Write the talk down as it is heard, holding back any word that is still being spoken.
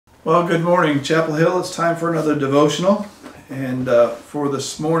Well, good morning, Chapel Hill. It's time for another devotional, and for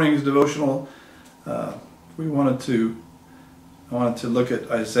this morning's devotional, I wanted to look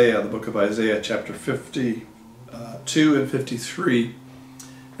at Isaiah, the book of Isaiah, chapter 52 and 53,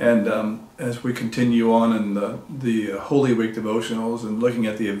 and as we continue on in the Holy Week devotionals and looking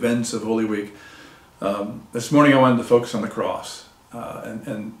at the events of Holy Week, this morning I wanted to focus on the cross,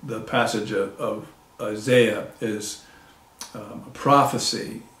 and the passage of Isaiah is a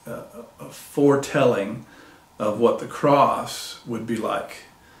prophecy, a foretelling of what the cross would be like.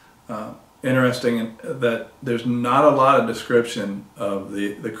 Interesting that there's not a lot of description of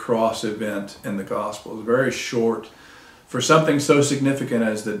the cross event in the Gospels. Very short for something so significant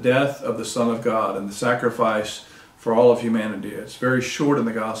as the death of the Son of God and the sacrifice for all of humanity. It's very short in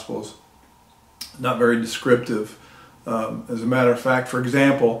the Gospels, not very descriptive. As a matter of fact, for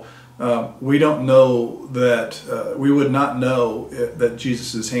example, we don't know that, we would not know that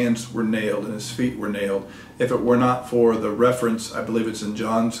Jesus' hands were nailed and his feet were nailed if it were not for the reference, I believe it's in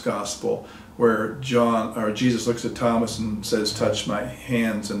John's Gospel, where Jesus looks at Thomas and says, "Touch my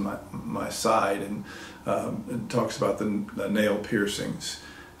hands and my side," and it talks about the nail piercings.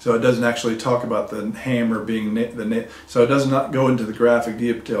 So it doesn't actually talk about the hammer being the nail. So it does not go into the graphic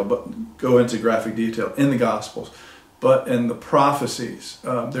detail, but go into graphic detail in the Gospels. But in the prophecies,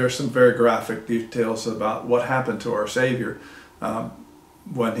 there are some very graphic details about what happened to our Savior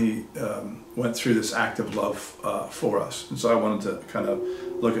when he went through this act of love for us. And so I wanted to kind of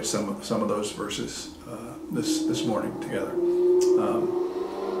look at some of those verses this morning together.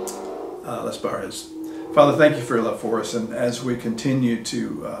 Let's bow our heads. Father, thank you for your love for us, and as we continue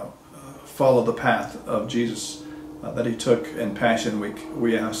to follow the path of Jesus that he took in Passion Week,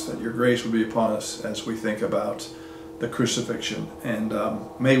 we ask that your grace would be upon us as we think about the crucifixion, and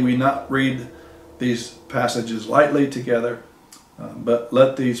may we not read these passages lightly together, but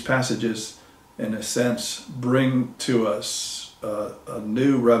let these passages in a sense bring to us a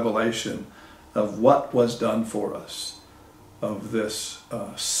new revelation of what was done for us, of this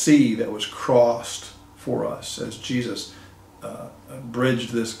sea that was crossed for us as Jesus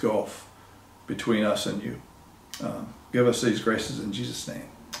bridged this gulf between us and you. Give us these graces in Jesus' name.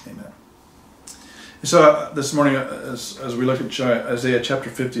 Amen. So this morning, as we look at Isaiah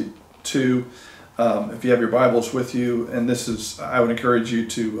chapter 52, if you have your Bibles with you, and I would encourage you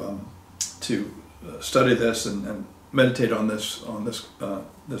to study this and meditate on this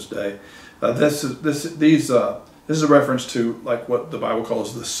day. This is a reference to like what the Bible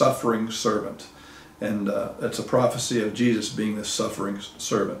calls the suffering servant, and it's a prophecy of Jesus being the suffering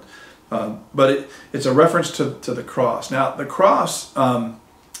servant. But it's a reference to the cross. Now the cross.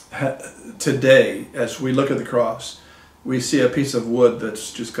 Today, as we look at the cross, we see a piece of wood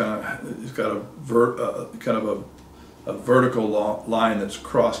that's just kind of got a vertical line that's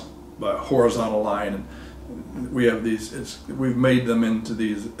crossed by a horizontal line, and we have we've made them into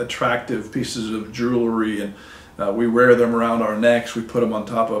these attractive pieces of jewelry, and we wear them around our necks. We put them on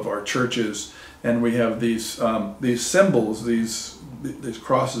top of our churches, and we have these symbols, these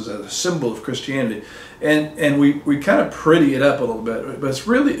crosses as a symbol of Christianity, and we kind of pretty it up a little bit, but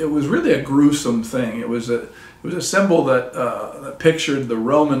it was really a gruesome thing. It was a symbol that pictured the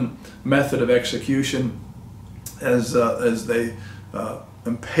Roman method of execution as they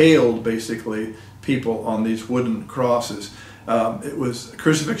impaled basically people on these wooden crosses.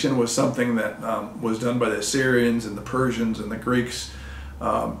 Crucifixion was something that was done by the Assyrians and the Persians and the Greeks.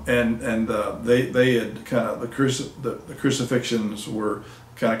 They had kind of the crucifixions were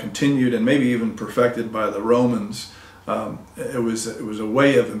kind of continued and maybe even perfected by the Romans. It was a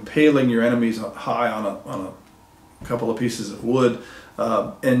way of impaling your enemies high on a couple of pieces of wood,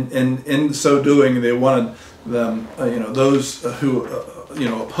 and in so doing, they wanted them, those who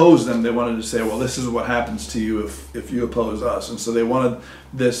opposed them, they wanted to say, well, this is what happens to you if you oppose us, and so they wanted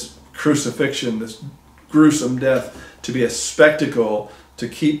this crucifixion, this gruesome death, to be a spectacle to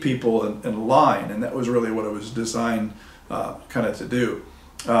keep people in line, and that was really what it was designed kind of to do.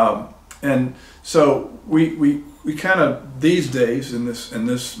 And so we kind of these days in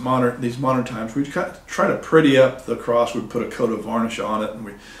these modern times, we kind of try to pretty up the cross. We put a coat of varnish on it, and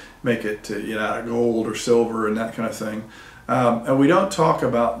we make it out of gold or silver and that kind of thing. And we don't talk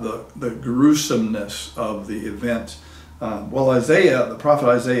about the gruesomeness of the event. Well, Isaiah, the prophet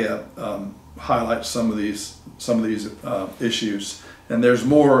Isaiah, highlights some of these issues. And there's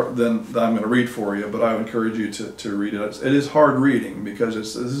more than I'm going to read for you, but I would encourage you to read it. It is hard reading because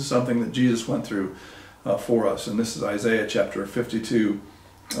this is something that Jesus went through for us. And this is Isaiah chapter 52.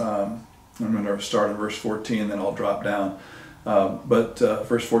 I'm going to start in verse 14, then I'll drop down. But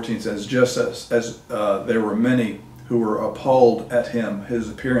verse 14 says, "Just as there were many who were appalled at him. His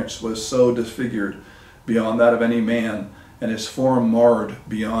appearance was so disfigured beyond that of any man, and his form marred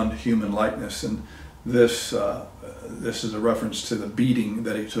beyond human likeness. And this is a reference to the beating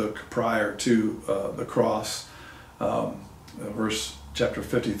that he took prior to the cross. Chapter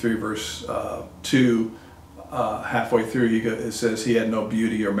 53, verse 2, halfway through, it says, he had no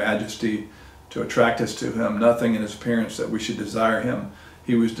beauty or majesty to attract us to him, nothing in his appearance that we should desire him.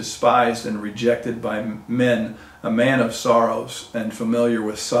 He was despised and rejected by men, a man of sorrows and familiar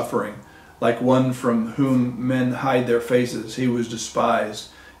with suffering. Like one from whom men hide their faces, he was despised,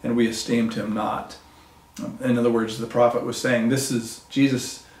 and we esteemed him not. In other words, the prophet was saying,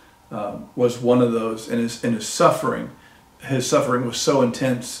 Jesus was one of those. In his suffering was so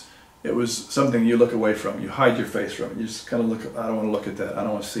intense, it was something you look away from. You hide your face from it. You just kind of look, I don't want to look at that. I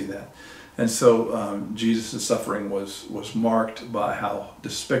don't want to see that. And so Jesus' suffering was marked by how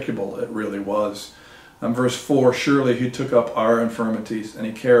despicable it really was. Verse 4, surely he took up our infirmities, and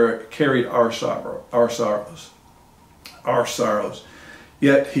he carried our sorrows.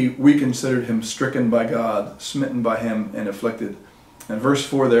 Yet we considered him stricken by God, smitten by him, and afflicted. And verse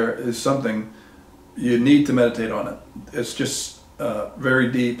 4 there is something you need to meditate on it. It's just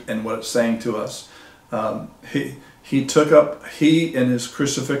very deep in what it's saying to us. He in his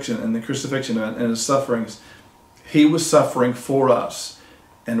crucifixion, and his sufferings, he was suffering for us.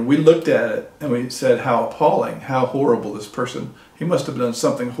 And we looked at it and we said, how appalling, how horrible this person. He must have done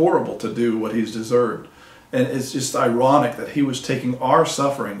something horrible to do what he's deserved. And it's just ironic that he was taking our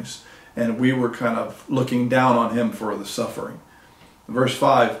sufferings and we were kind of looking down on him for the suffering. Verse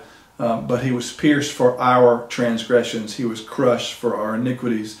 5, but he was pierced for our transgressions. He was crushed for our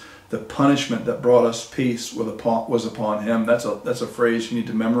iniquities. The punishment that brought us peace was upon him. That's a phrase you need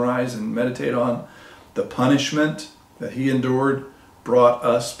to memorize and meditate on. The punishment that he endured brought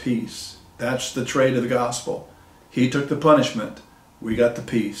us peace. That's the trait of the gospel. He took the punishment, we got the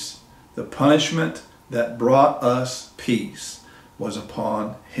peace. The punishment that brought us peace was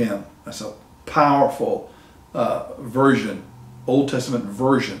upon him. That's a powerful version, Old Testament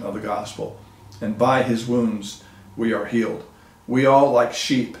version of the gospel. And by his wounds we are healed. We all, like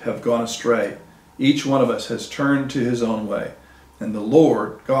sheep, have gone astray. Each one of us has turned to his own way. And the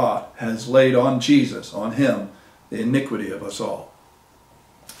Lord God has laid on Jesus, on him, the iniquity of us all.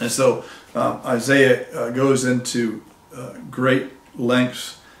 And so Isaiah goes into great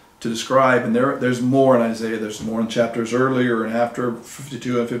lengths to describe, and there's more in Isaiah. There's more in chapters earlier and after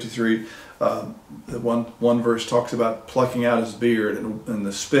 52 and 53. The one verse talks about plucking out his beard and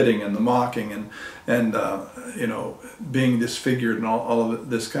the spitting and the mocking and you know, being disfigured and all of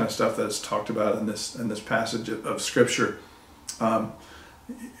this kind of stuff that's talked about in this passage of Scripture.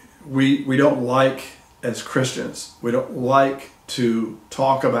 We don't like, as Christians, we don't like to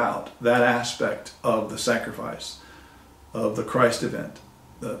talk about that aspect of the sacrifice, of the Christ event.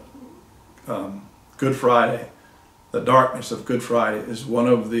 The Good Friday, the darkness of Good Friday is one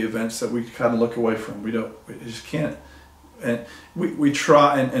of the events that we kind of look away from. We just can't. And we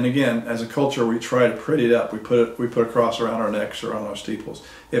try, and again, as a culture, we try to pretty it up. We put a cross around our necks or on our steeples.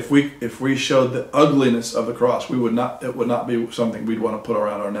 If we showed the ugliness of the cross, it would not be something we'd want to put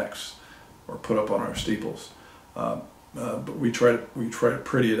around our necks or put up on our steeples. But we try to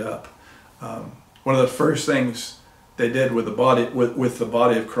pretty it up. One of the first things they did with the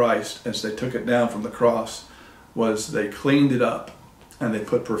body of Christ, as they took it down from the cross, was they cleaned it up and they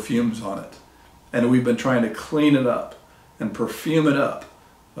put perfumes on it. And we've been trying to clean it up and perfume it up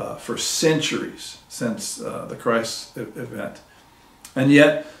for centuries since the Christ event. And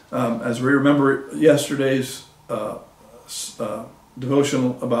yet, as we remember yesterday's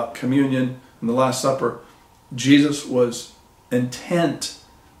devotional about communion and the Last Supper, Jesus was intent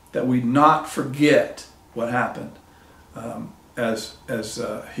that we not forget what happened. We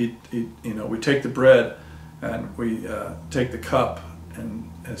take the bread and we take the cup,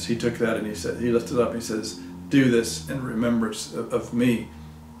 and as he took that and he lifted it up, he says, "Do this in remembrance of me."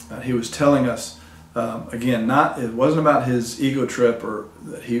 He was telling us again, it wasn't about his ego trip or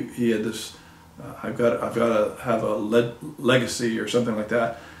that he had this I've got to have a legacy or something like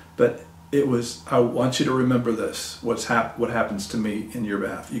that, but it was, I want you to remember this, what happens to me in your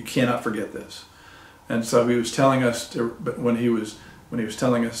behalf. You cannot forget this. And so he was telling us when he was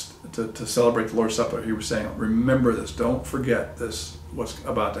telling us to celebrate the Lord's Supper, he was saying, remember this, don't forget this, what's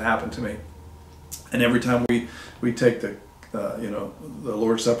about to happen to me. And every time we take the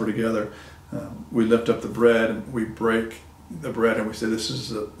Lord's Supper together, we lift up the bread and we break the bread and we say, this is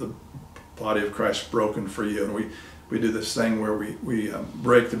the body of Christ broken for you. And we do this thing where we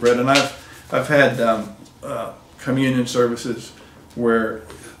break the bread. And I've had communion services where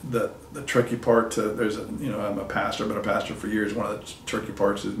the tricky part to, there's a, you know, I'm a pastor, been a pastor for years. One of the tricky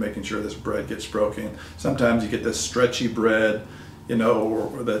parts is making sure this bread gets broken. Sometimes you get this stretchy bread, you know,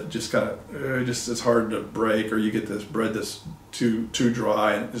 or that just kind of just it's hard to break, or you get this bread that's too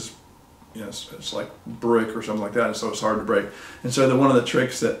dry and it's, you know, it's like brick or something like that, and so it's hard to break. And so one of the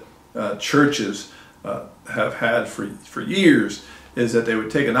tricks that churches have had for years is that they would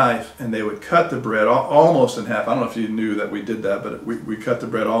take a knife and they would cut the bread almost in half. I don't know if you knew that we did that, but we cut the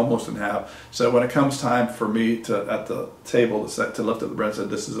bread almost in half. So when it comes time for me to, at the table, to lift up the bread and say,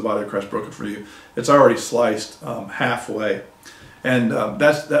 "This is the body of Christ broken for you," it's already sliced halfway. And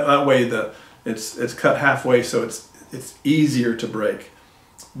that way it's cut halfway, so it's easier to break.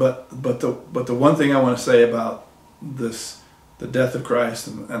 But the one thing I want to say about this, the death of Christ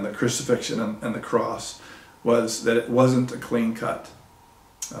and the crucifixion and the cross, was that it wasn't a clean cut.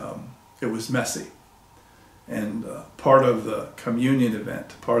 It was messy. And part of the communion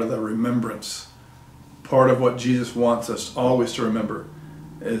event, part of the remembrance, part of what Jesus wants us always to remember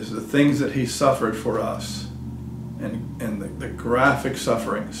is the things that he suffered for us. And the graphic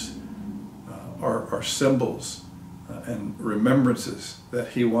sufferings are symbols and remembrances that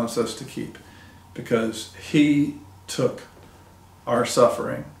he wants us to keep, because he took our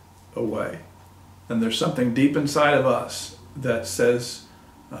suffering away. And there's something deep inside of us that says,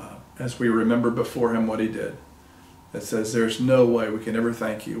 as we remember before him what he did, that says, there's no way we can ever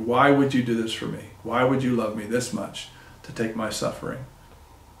thank you. Why would you do this for me? Why would you love me this much to take my suffering?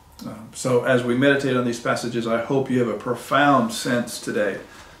 So as we meditate on these passages, I hope you have a profound sense today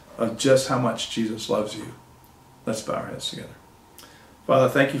of just how much Jesus loves you. Let's bow our heads together. Father,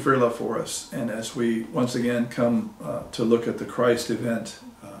 thank you for your love for us. And as we once again come to look at the Christ event,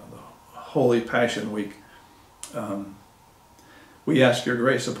 the Holy Passion Week, we ask your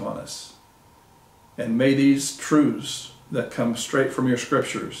grace upon us. And may these truths that come straight from your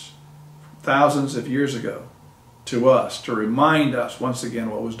scriptures, thousands of years ago, to us, to remind us once again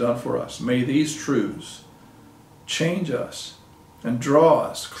what was done for us, may these truths change us and draw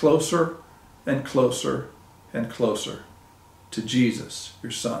us closer and closer and closer to Jesus,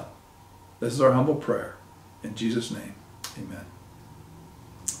 your Son. This is our humble prayer. In Jesus' name, amen.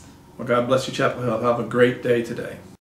 Well, God bless you, Chapel Hill. Have a great day today.